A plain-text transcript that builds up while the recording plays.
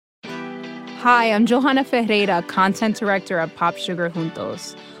Hi, I'm Johanna Ferreira, content director of Pop Sugar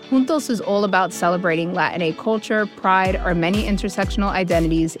Juntos. Juntos is all about celebrating Latinx culture, pride, our many intersectional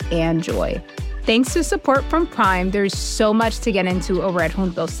identities, and joy. Thanks to support from Prime, there's so much to get into over at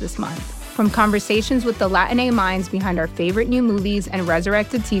Juntos this month. From conversations with the Latinx minds behind our favorite new movies and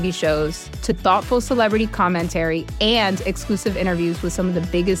resurrected TV shows, to thoughtful celebrity commentary and exclusive interviews with some of the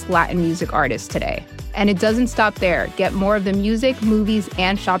biggest Latin music artists today. And it doesn't stop there. Get more of the music, movies,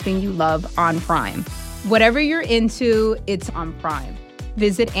 and shopping you love on Prime. Whatever you're into, it's on Prime.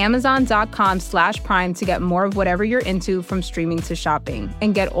 Visit Amazon.com/Prime to get more of whatever you're into, from streaming to shopping.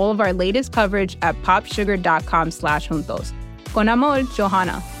 And get all of our latest coverage at popsugar.com/juntos. Con amor,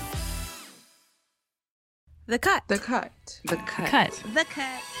 Johanna. The Cut. The Cut. The Cut. The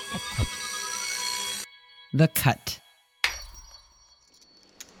Cut. The Cut.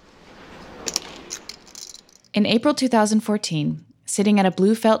 In April 2014, sitting at a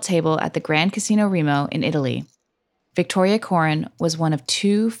blue felt table at the Grand Casino Remo in Italy, Victoria Coren was one of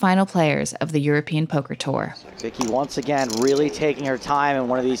two final players of the European Poker Tour. Vicky once again really taking her time in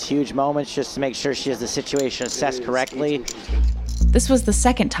one of these huge moments just to make sure she has the situation assessed correctly. This was the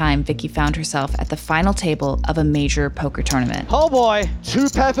second time Vicky found herself at the final table of a major poker tournament. Oh boy! 2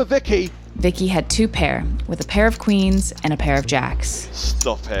 pair for Vicky. Vicky had 2 pair, with a pair of queens and a pair of jacks.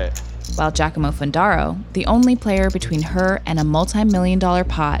 Stop it. While Giacomo Fondaro, the only player between her and a multi-million-dollar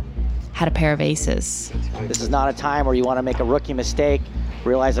pot, had a pair of aces. This is not a time where you want to make a rookie mistake,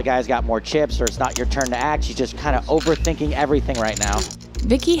 realize the guy's got more chips, or it's not your turn to act. She's just kind of overthinking everything right now.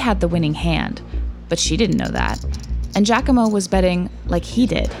 Vicky had the winning hand, but she didn't know that. And Giacomo was betting like he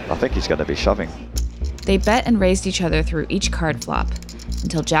did. I think he's going to be shoving. They bet and raised each other through each card flop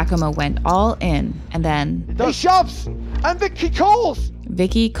until Giacomo went all in, and then He shoves! And Vicky calls!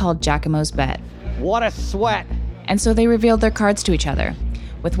 Vicky called Giacomo's bet. What a sweat! And so they revealed their cards to each other.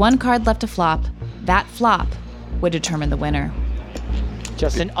 With one card left to flop, that flop would determine the winner.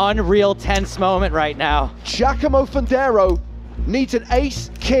 Just an unreal tense moment right now. Giacomo Fondaro needs an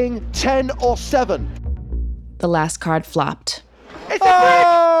ace, king, 10 or 7. The last card flopped. It's a brick!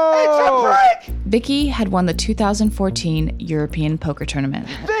 It's a brick! Vicky had won the 2014 European Poker Tournament.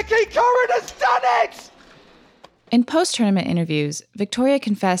 Vicky Coren has done it! In post-tournament interviews, Victoria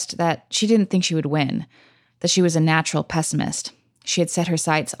confessed that she didn't think she would win, that she was a natural pessimist. She had set her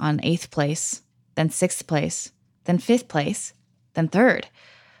sights on 8th place, then 6th place, then 5th place, then 3rd.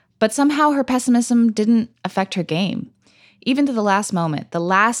 But somehow her pessimism didn't affect her game. Even to the last moment, the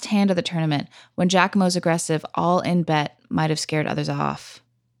last hand of the tournament, when Giacomo's aggressive all-in bet might have scared others off.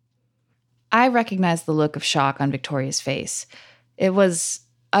 I recognized the look of shock on Victoria's face. It was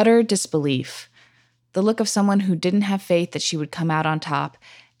utter disbelief. The look of someone who didn't have faith that she would come out on top,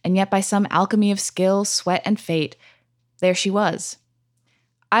 and yet by some alchemy of skill, sweat, and fate, there she was.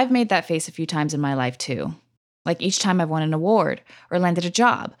 I've made that face a few times in my life too. Like each time I've won an award, or landed a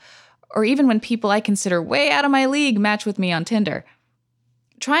job, or even when people I consider way out of my league match with me on Tinder.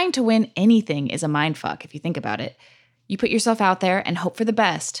 Trying to win anything is a mindfuck if you think about it. You put yourself out there and hope for the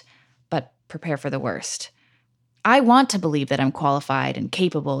best, but prepare for the worst. I want to believe that I'm qualified and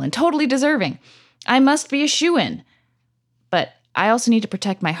capable and totally deserving. I must be a shoo-in. But I also need to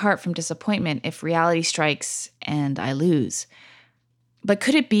protect my heart from disappointment if reality strikes and I lose. But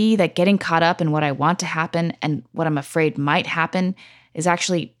could it be that getting caught up in what I want to happen and what I'm afraid might happen is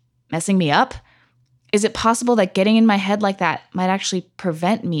actually messing me up? Is it possible that getting in my head like that might actually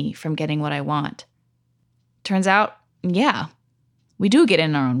prevent me from getting what I want? Turns out, yeah, we do get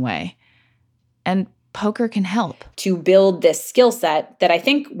in our own way. And poker can help. To build this skill set that I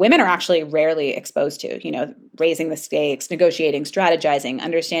think women are actually rarely exposed to, raising the stakes, negotiating, strategizing,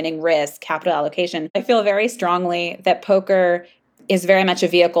 understanding risk, capital allocation. I feel very strongly that poker is very much a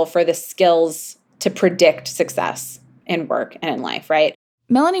vehicle for the skills to predict success in work and in life, right?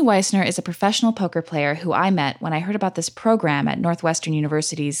 Melanie Weissner is a professional poker player who I met when I heard about this program at Northwestern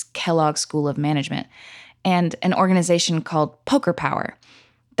University's Kellogg School of Management and an organization called Poker Power.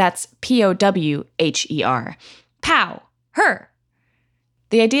 That's POWHER. POW! Her!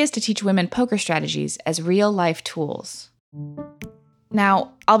 The idea is to teach women poker strategies as real-life tools.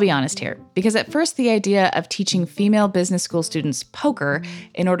 Now, I'll be honest here, because at first the idea of teaching female business school students poker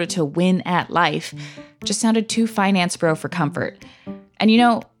in order to win at life just sounded too finance bro for comfort.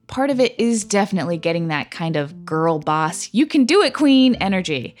 And part of it is definitely getting that kind of girl boss, you can do it, queen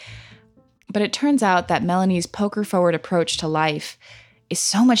energy. But it turns out that Melanie's poker-forward approach to life is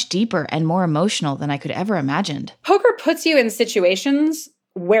so much deeper and more emotional than I could ever imagined. Poker puts you in situations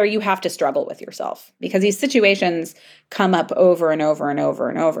where you have to struggle with yourself because these situations come up over and over and over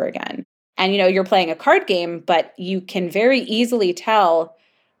and over again. And, you're playing a card game, but you can very easily tell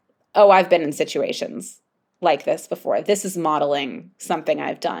oh, I've been in situations like this before. This is modeling something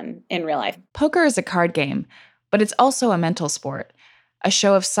I've done in real life. Poker is a card game, but it's also a mental sport, a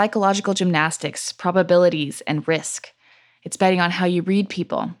show of psychological gymnastics, probabilities, and risk. It's betting on how you read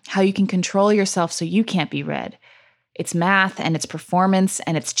people, how you can control yourself so you can't be read. It's math and it's performance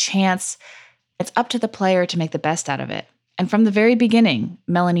and it's chance. It's up to the player to make the best out of it. And from the very beginning,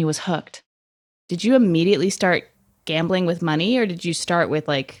 Melanie was hooked. Did you immediately start gambling with money, or did you start with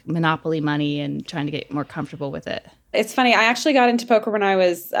like Monopoly money and trying to get more comfortable with it? It's funny. I actually got into poker when I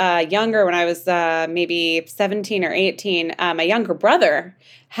was younger, when I was maybe 17 or 18. My younger brother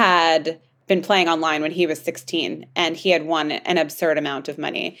had been playing online when he was 16, and he had won an absurd amount of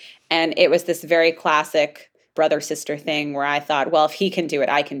money. And it was this very classic brother-sister thing where I thought, well, if he can do it,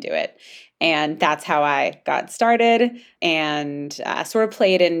 I can do it. And that's how I got started, and sort of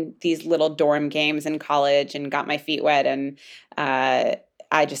played in these little dorm games in college and got my feet wet. And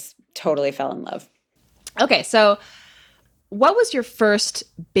I just totally fell in love. Okay, so what was your first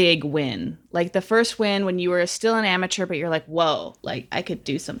big win? Like the first win when you were still an amateur, but you're like, whoa, like I could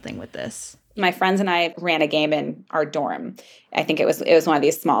do something with this. My friends and I ran a game in our dorm. I think it was one of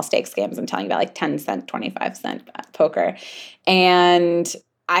these small stakes games I'm telling you about, like 10 cent, 25 cent poker. And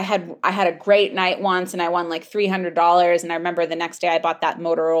I had a great night once, and I won like $300. And I remember the next day I bought that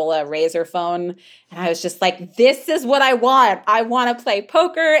Motorola Razr phone, and I was just like, this is what I want. I want to play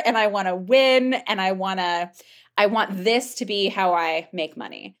poker, and I want to win, and I want this to be how I make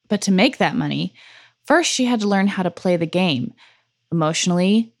money. But to make that money, first she had to learn how to play the game,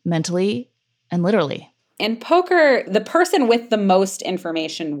 emotionally, mentally, and literally. In poker, the person with the most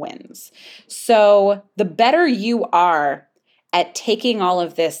information wins. So the better you are at taking all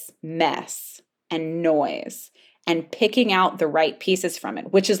of this mess and noise and picking out the right pieces from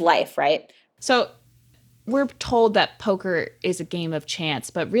it, which is life, right? So we're told that poker is a game of chance,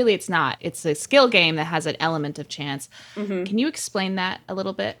 but really it's not. It's a skill game that has an element of chance. Mm-hmm. Can you explain that a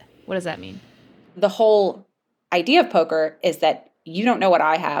little bit? What does that mean? The whole idea of poker is that you don't know what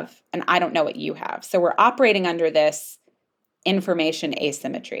I have and I don't know what you have. So we're operating under this information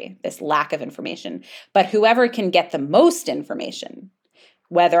asymmetry, this lack of information. But whoever can get the most information,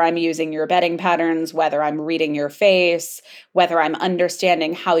 whether I'm using your betting patterns, whether I'm reading your face, whether I'm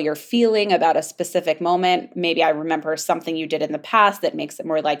understanding how you're feeling about a specific moment, maybe I remember something you did in the past that makes it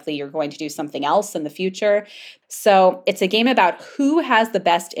more likely you're going to do something else in the future. So it's a game about who has the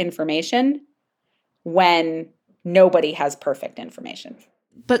best information when nobody has perfect information.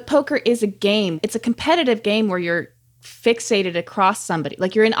 But poker is a game. It's a competitive game where you're fixated across somebody,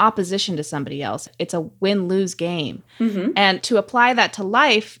 like you're in opposition to somebody else. It's a win-lose game. Mm-hmm. And to apply that to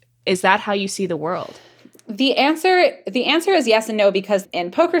life, is that how you see the world? The answer is yes and no, because in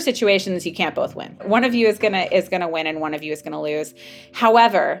poker situations you can't both win. One of you is gonna win and one of you is gonna lose.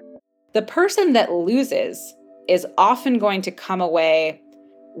 However, the person that loses is often going to come away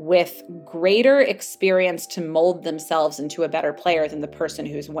with greater experience to mold themselves into a better player than the person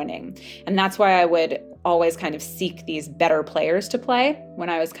who's winning. And that's why I would always kind of seek these better players to play when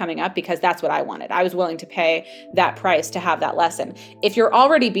I was coming up, because that's what I wanted. I was willing to pay that price to have that lesson. If you're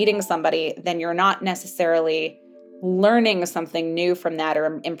already beating somebody, then you're not necessarily learning something new from that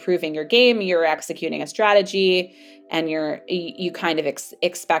or improving your game. You're executing a strategy and you kind of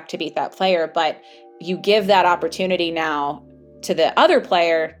expect to beat that player, but you give that opportunity now to the other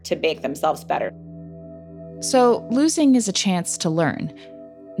player to make themselves better. So losing is a chance to learn.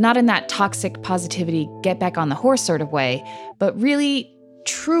 Not in that toxic positivity, get back on the horse sort of way, but really,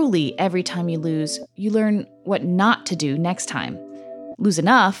 truly, every time you lose, you learn what not to do next time. Lose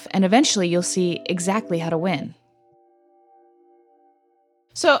enough, and eventually you'll see exactly how to win.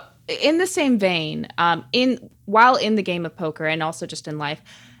 So in the same vein, while in the game of poker and also just in life,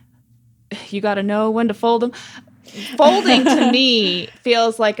 you got to know when to fold them. Folding to me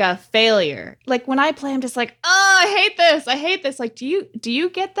feels like a failure. Like when I play, I'm just like, oh, I hate this. Like, do you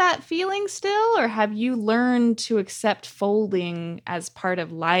get that feeling still, or have you learned to accept folding as part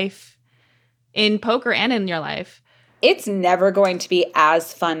of life in poker and in your life? It's never going to be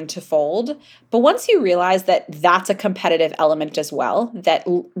as fun to fold. But once you realize that that's a competitive element as well, that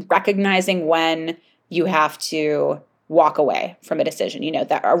recognizing when you have to walk away from a decision,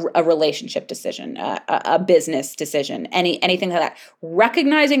 that a relationship decision, a business decision, anything like that,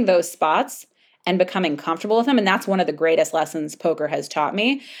 recognizing those spots and becoming comfortable with them. And that's one of the greatest lessons poker has taught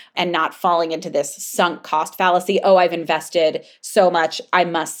me, and not falling into this sunk cost fallacy. Oh, I've invested so much, I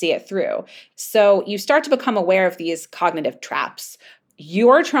must see it through. So you start to become aware of these cognitive traps.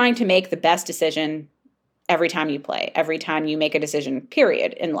 You're trying to make the best decision every time you play, every time you make a decision,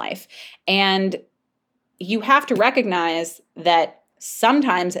 period, in life. And you have to recognize that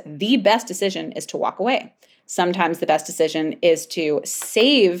sometimes the best decision is to walk away. Sometimes the best decision is to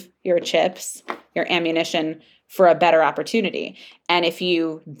save your chips, your ammunition, for a better opportunity. And if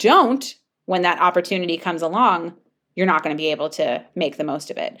you don't, when that opportunity comes along, you're not going to be able to make the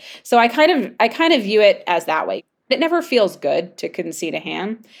most of it. So I kind of view it as that way. It never feels good to concede a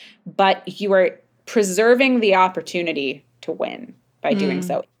hand, but you are preserving the opportunity to win by doing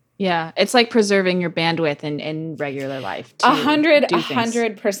so. Yeah, it's like preserving your bandwidth in regular life.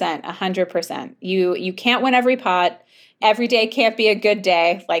 100%. You can't win every pot. Every day can't be a good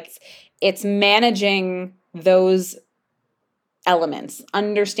day. Like, it's managing those elements,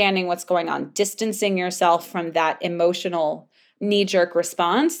 understanding what's going on, distancing yourself from that emotional knee-jerk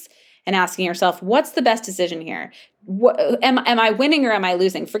response and asking yourself, what's the best decision here? Am I winning or am I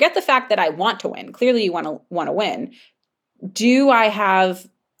losing? Forget the fact that I want to win. Clearly you want to win. Do I have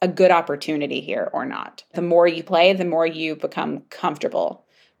a good opportunity here or not? The more you play, the more you become comfortable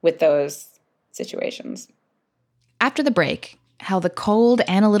with those situations. After the break, how the cold,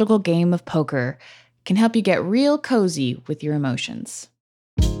 analytical game of poker can help you get real cozy with your emotions.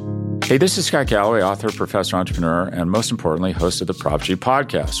 Hey, this is Scott Galloway, author, professor, entrepreneur, and most importantly, host of the Prop G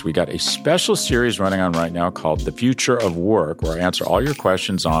podcast. We got a special series running on right now called The Future of Work, where I answer all your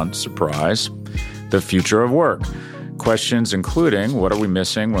questions on, surprise, the future of work. Questions including, what are we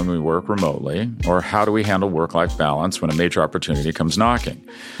missing when we work remotely? Or how do we handle work-life balance when a major opportunity comes knocking?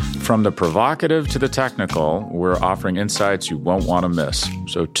 From the provocative to the technical, we're offering insights you won't want to miss.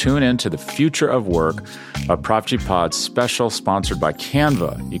 So tune in to The Future of Work, a Prop G Pod special sponsored by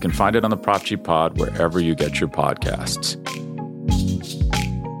Canva. You can find it on the Prop G Pod wherever you get your podcasts.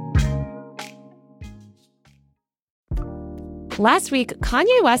 Last week,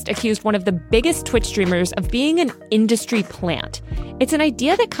 Kanye West accused one of the biggest Twitch streamers of being an industry plant. It's an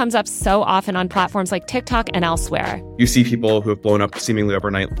idea that comes up so often on platforms like TikTok and elsewhere. You see people who have blown up seemingly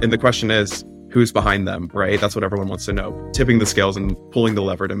overnight, and the question is, who's behind them, right? That's what everyone wants to know. Tipping the scales and pulling the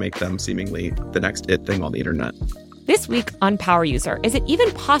lever to make them seemingly the next it thing on the internet. This week on Power User, is it even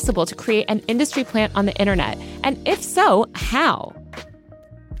possible to create an industry plant on the internet? And if so, how?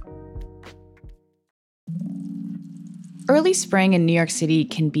 Early spring in New York City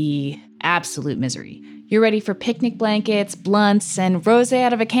can be absolute misery. You're ready for picnic blankets, blunts, and rosé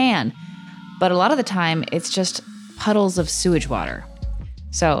out of a can. But a lot of the time, it's just puddles of sewage water.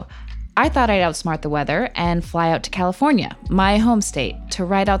 So I thought I'd outsmart the weather and fly out to California, my home state, to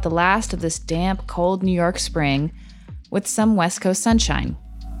ride out the last of this damp, cold New York spring with some West Coast sunshine.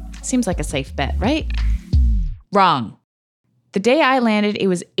 Seems like a safe bet, right? Wrong. The day I landed, it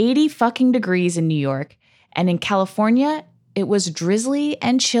was 80 fucking degrees in New York. And in California, it was drizzly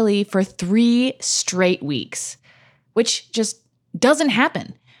and chilly for 3 straight weeks, which just doesn't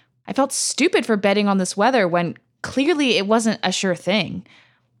happen. I felt stupid for betting on this weather when clearly it wasn't a sure thing.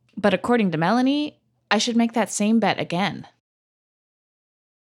 But according to Melanie, I should make that same bet again.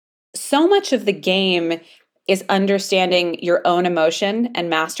 So much of the game is understanding your own emotion and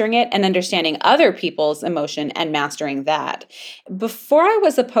mastering it, and understanding other people's emotion and mastering that. Before I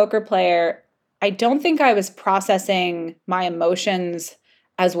was a poker player, I don't think I was processing my emotions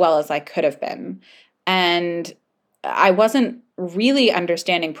as well as I could have been. And I wasn't really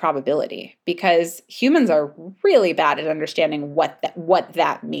understanding probability, because humans are really bad at understanding what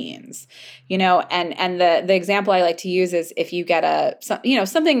that means. You know, and the example I like to use is if you get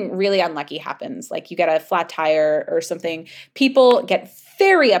something really unlucky happens, like you get a flat tire or something, people get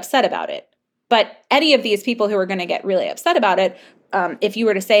very upset about it. But any of these people who are going to get really upset about it, if you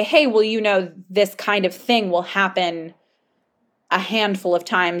were to say, hey, well, you know, this kind of thing will happen a handful of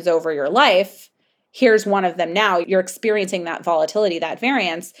times over your life, here's one of them now, you're experiencing that volatility, that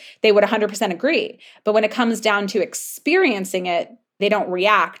variance, they would 100% agree. But when it comes down to experiencing it, they don't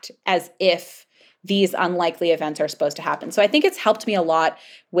react as if these unlikely events are supposed to happen. So I think it's helped me a lot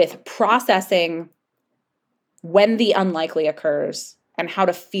with processing when the unlikely occurs and how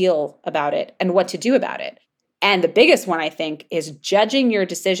to feel about it and what to do about it. And the biggest one, I think, is judging your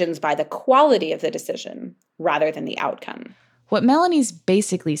decisions by the quality of the decision rather than the outcome. What Melanie's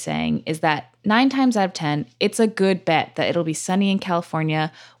basically saying is that 9 times out of 10, it's a good bet that it'll be sunny in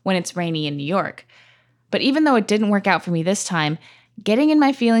California when it's rainy in New York. But even though it didn't work out for me this time, getting in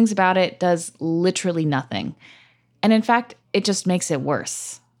my feelings about it does literally nothing. And in fact, it just makes it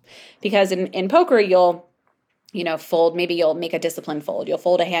worse. Because in poker, you'll fold, maybe you'll make a disciplined fold. You'll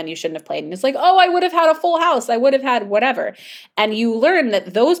fold a hand you shouldn't have played. And it's like, oh, I would have had a full house. I would have had whatever. And you learn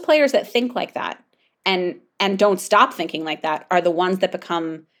that those players that think like that and don't stop thinking like that are the ones that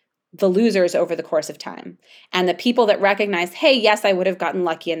become the losers over the course of time. And the people that recognize, hey, yes, I would have gotten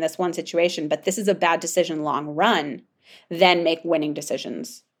lucky in this one situation, but this is a bad decision long run, then make winning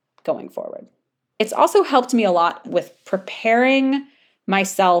decisions going forward. It's also helped me a lot with preparing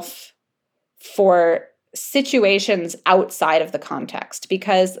myself for situations outside of the context,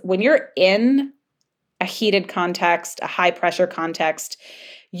 because when you're in a heated context, a high pressure context,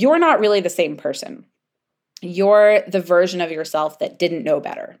 you're not really the same person. You're the version of yourself that didn't know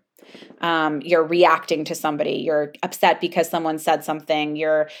better. You're reacting to somebody. You're upset because someone said something.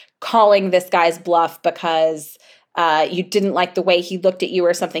 You're calling this guy's bluff because you didn't like the way he looked at you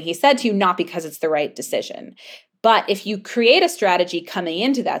or something he said to you, not because it's the right decision. But if you create a strategy coming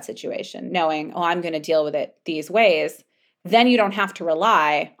into that situation, knowing, oh, I'm going to deal with it these ways, then you don't have to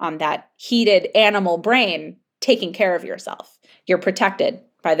rely on that heated animal brain taking care of yourself. You're protected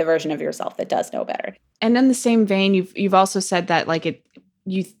by the version of yourself that does know better. And in the same vein, you've also said that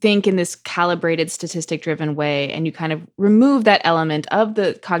you think in this calibrated, statistic-driven way, and you kind of remove that element of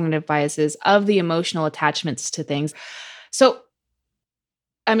the cognitive biases, of the emotional attachments to things. So,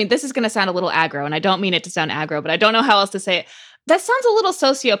 I mean, this is going to sound a little aggro, and I don't mean it to sound aggro, but I don't know how else to say it. That sounds a little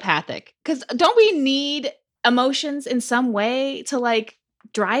sociopathic, because don't we need emotions in some way to like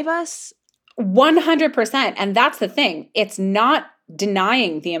drive us? 100%. And that's the thing. It's not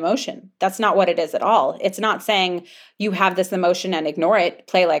denying the emotion. That's not what it is at all. It's not saying you have this emotion and ignore it,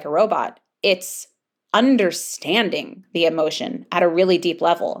 play like a robot. It's understanding the emotion at a really deep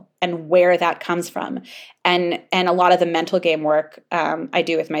level and where that comes from. And a lot of the mental game work I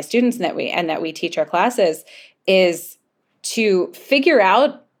do with my students and that we teach our classes is to figure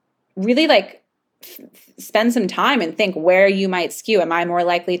out, really like spend some time and think where you might skew. Am I more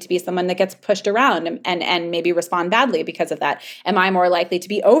likely to be someone that gets pushed around and maybe respond badly because of that? Am I more likely to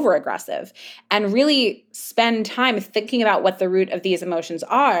be over aggressive? And really spend time thinking about what the root of these emotions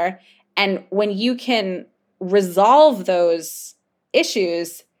are. And when you can resolve those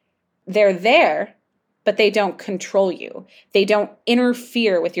issues, they're there, but they don't control you. They don't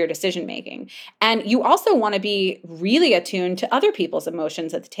interfere with your decision making. And you also want to be really attuned to other people's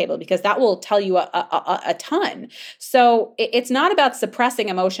emotions at the table, because that will tell you a ton. So it's not about suppressing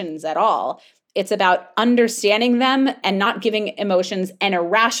emotions at all. It's about understanding them and not giving emotions an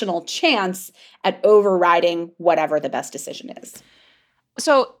irrational chance at overriding whatever the best decision is.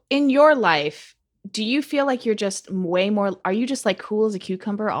 So in your life, do you feel like you're just are you just like cool as a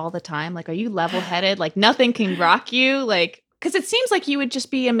cucumber all the time? Like, are you level-headed? Like nothing can rock you? Like, because it seems like you would just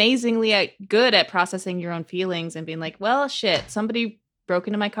be amazingly good at processing your own feelings and being like, well, shit, somebody broke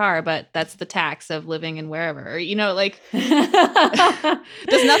into my car, but that's the tax of living in wherever. Or, like,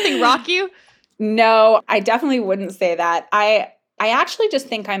 does nothing rock you? No, I definitely wouldn't say that. I actually just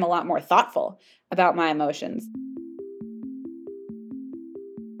think I'm a lot more thoughtful about my emotions.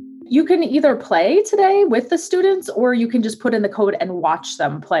 You can either play today with the students, or you can just put in the code and watch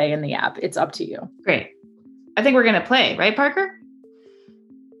them play in the app. It's up to you. Great. I think we're going to play, right, Parker?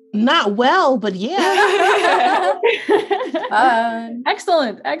 Not well, but yeah.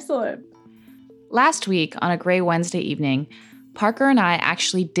 Excellent. Last week on a gray Wednesday evening, Parker and I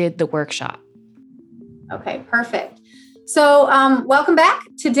actually did the workshop. Okay, perfect. So welcome back.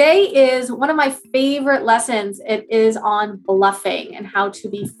 Today is one of my favorite lessons. It is on bluffing and how to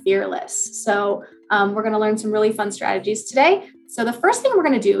be fearless. So we're going to learn some really fun strategies today. So the first thing we're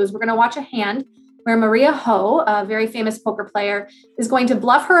going to do is we're going to watch a hand where Maria Ho, a very famous poker player, is going to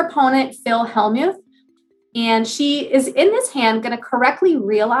bluff her opponent, Phil Hellmuth. And she is in this hand going to correctly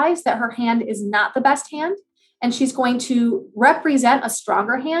realize that her hand is not the best hand. And she's going to represent a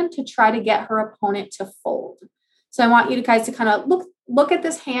stronger hand to try to get her opponent to fold. So I want you guys to kind of look at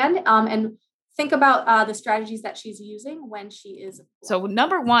this hand and think about the strategies that she's using when she is. So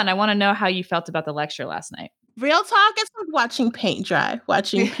number one, I want to know how you felt about the lecture last night. Real talk, it's like watching paint dry,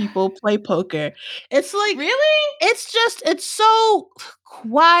 watching people play poker. It's like, really? It's so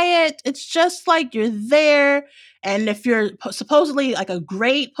quiet. It's just like you're there. And if you're supposedly like a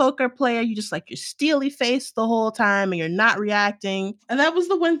great poker player, you just like you're steely faced the whole time and you're not reacting. And that was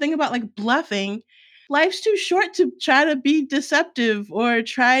the one thing about like bluffing. Life's too short to try to be deceptive or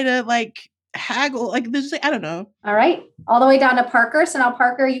try to like haggle. Like there's like, I don't know. All right. All the way down to Parker. So now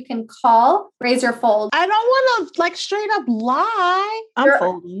Parker, you can call, raise or fold. I don't want to like straight up lie. I'm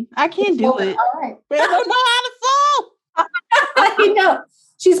folding. I can't do it. All right. But I don't know how to fold. I know.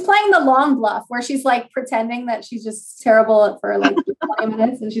 She's playing the long bluff where she's like pretending that she's just terrible for like 20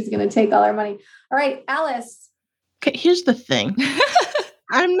 minutes and she's going to take all her money. All right, Alice. Okay, here's the thing.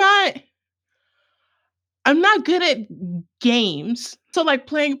 I'm not good at games. So like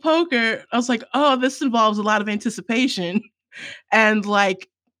playing poker, I was like, oh, this involves a lot of anticipation and like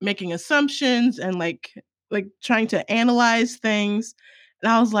making assumptions and like trying to analyze things.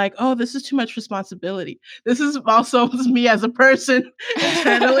 And I was like, oh, this is too much responsibility. This is also me as a person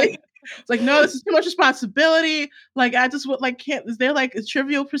internally. It's like, no, this is too much responsibility. Like, I just would like, can't, is there like a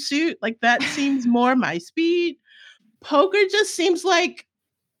Trivial Pursuit? Like, that seems more my speed. Poker just seems like.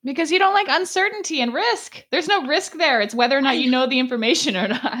 Because you don't like uncertainty and risk. There's no risk there. It's whether or not you know the information or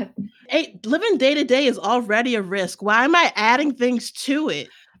not. Hey, living day to day is already a risk. Why am I adding things to it?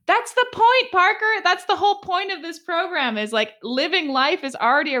 That's the point, Parker. That's the whole point of this program is like living life is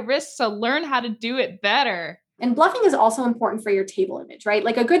already a risk. So learn how to do it better. And bluffing is also important for your table image, right?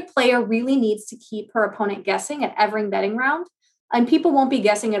 Like a good player really needs to keep her opponent guessing at every betting round. And people won't be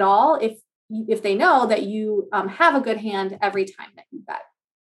guessing at all if they know that you have a good hand every time that you bet.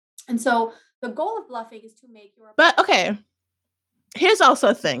 And so the goal of bluffing is to make your... But okay, here's also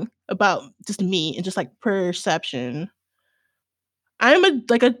a thing about just me and just like perception. I'm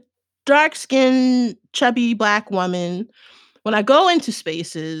a dark-skinned, chubby Black woman. When I go into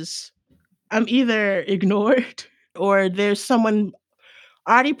spaces, I'm either ignored or there's someone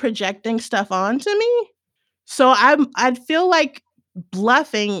already projecting stuff onto me. So I feel like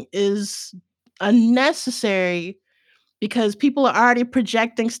bluffing is unnecessary because people are already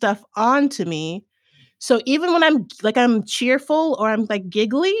projecting stuff onto me. So even when I'm cheerful or I'm like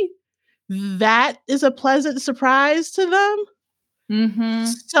giggly, that is a pleasant surprise to them. Mm-hmm.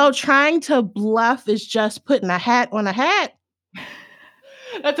 So trying to bluff is just putting a hat on a hat.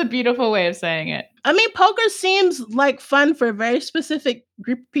 That's a beautiful way of saying it. I mean, poker seems like fun for a very specific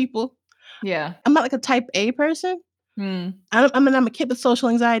group of people. Yeah. I'm not like a type A person. Hmm. I'm a kid with social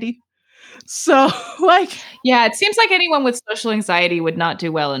anxiety. So like, yeah, it seems like anyone with social anxiety would not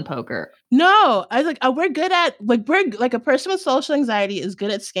do well in poker. No, I was like, we're good at we're like a person with social anxiety is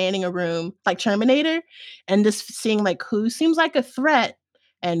good at scanning a room like Terminator and just seeing like who seems like a threat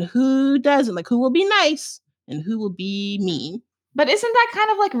and who doesn't, like who will be nice and who will be mean. But isn't that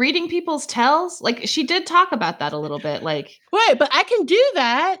kind of like reading people's tells? Like she did talk about that a little bit. Like, right, but I can do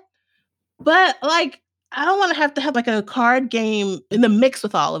that. But like, I don't want to have like a card game in the mix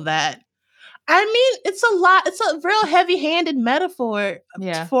with all of that. I mean, it's a lot. It's a real heavy-handed metaphor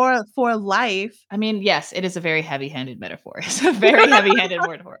for life. I mean, yes, it is a very heavy-handed metaphor. It's a very heavy-handed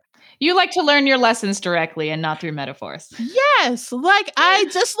metaphor. You like to learn your lessons directly and not through metaphors. Yes, like I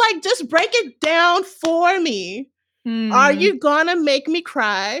just break it down for me. Are you gonna make me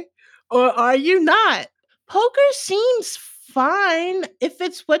cry or are you not? Poker seems fine if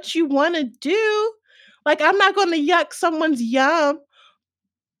it's what you want to do. Like I'm not going to yuck someone's yum.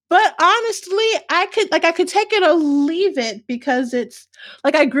 But honestly, I could take it or leave it because it's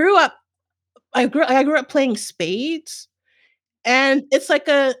like I grew up playing spades, and it's like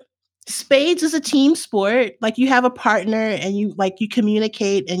spades is a team sport. Like you have a partner and you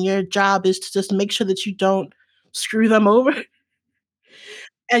communicate, and your job is to just make sure that you don't screw them over.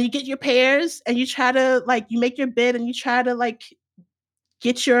 And you get your pairs and you try to you make your bid and you try to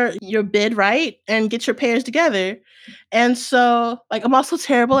get your bid right and get your pairs together. And so I'm also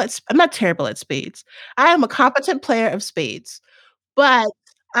I'm not terrible at spades. I am a competent player of spades. But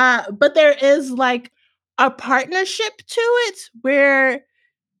there is a partnership to it where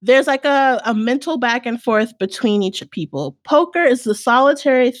there's a mental back and forth between each people. Poker is the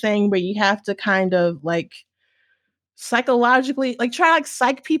solitary thing where you have to kind of psychologically try to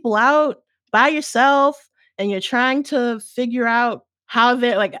psych people out by yourself, and you're trying to figure out how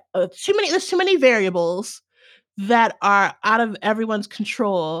they're there's too many variables that are out of everyone's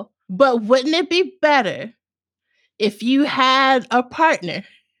control. But wouldn't it be better if you had a partner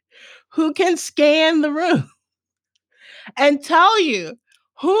who can scan the room and tell you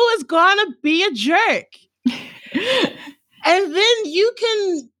who is gonna be a jerk? And then you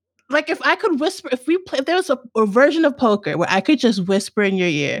can if I could whisper, if there was a version of poker where I could just whisper in your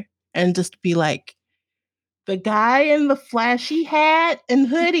ear and just be like, the guy in the flashy hat and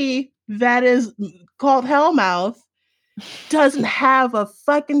hoodie that is called Hellmouth doesn't have a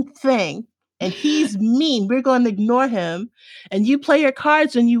fucking thing, and he's mean. We're going to ignore him, and you play your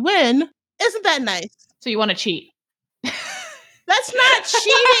cards and you win. Isn't that nice? So you want to cheat? That's not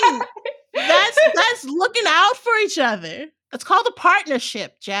cheating. That's looking out for each other. It's called a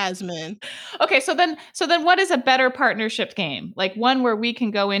partnership, Jasmine. Okay, so then what is a better partnership game? Like one where we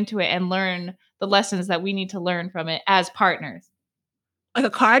can go into it and learn the lessons that we need to learn from it as partners. Like a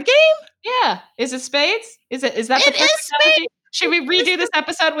card game? Yeah. Is it spades? Is that it the is spades? Should we redo this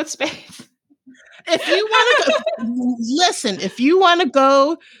episode with spades? If you want to listen, if you want to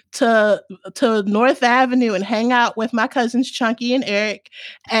go to North Avenue and hang out with my cousins Chunky and Eric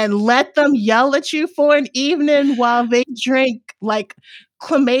and let them yell at you for an evening while they drink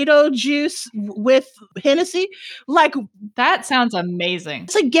clamato juice with Hennessy. Like, that sounds amazing.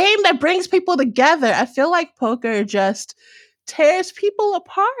 It's a game that brings people together. I feel like poker just tears people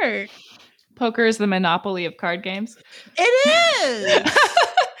apart. Poker is the Monopoly of card games. It is.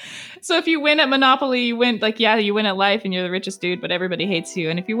 So if you win at Monopoly, you win, like, yeah, you win at life and you're the richest dude, but everybody hates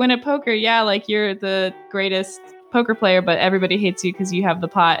you. And if you win at poker, yeah, like, you're the greatest poker player, but everybody hates you because you have the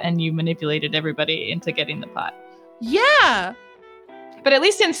pot and you manipulated everybody into getting the pot. Yeah. But at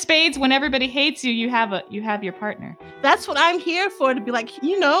least in spades, when everybody hates you, you have your partner. That's what I'm here for, to be like,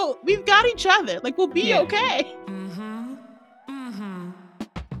 you know, we've got each other. Like, we'll be okay.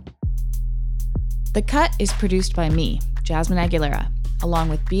 The Cut is produced by me, Jasmine Aguilera, along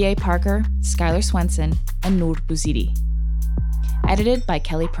with B.A. Parker, Skylar Swenson, and Noor Bouzidi. Edited by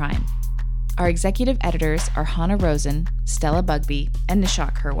Kelly Prime. Our executive editors are Hannah Rosen, Stella Bugby, and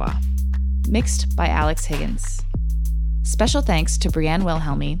Nishat Kurwa. Mixed by Alex Higgins. Special thanks to Brianne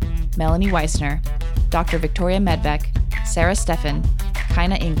Wilhelmy, Melanie Weissner, Dr. Victoria Medbeck, Sarah Steffen,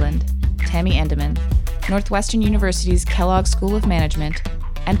 Kaina England, Tammy Endeman, Northwestern University's Kellogg School of Management,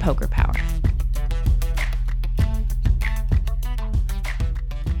 and Poker Power.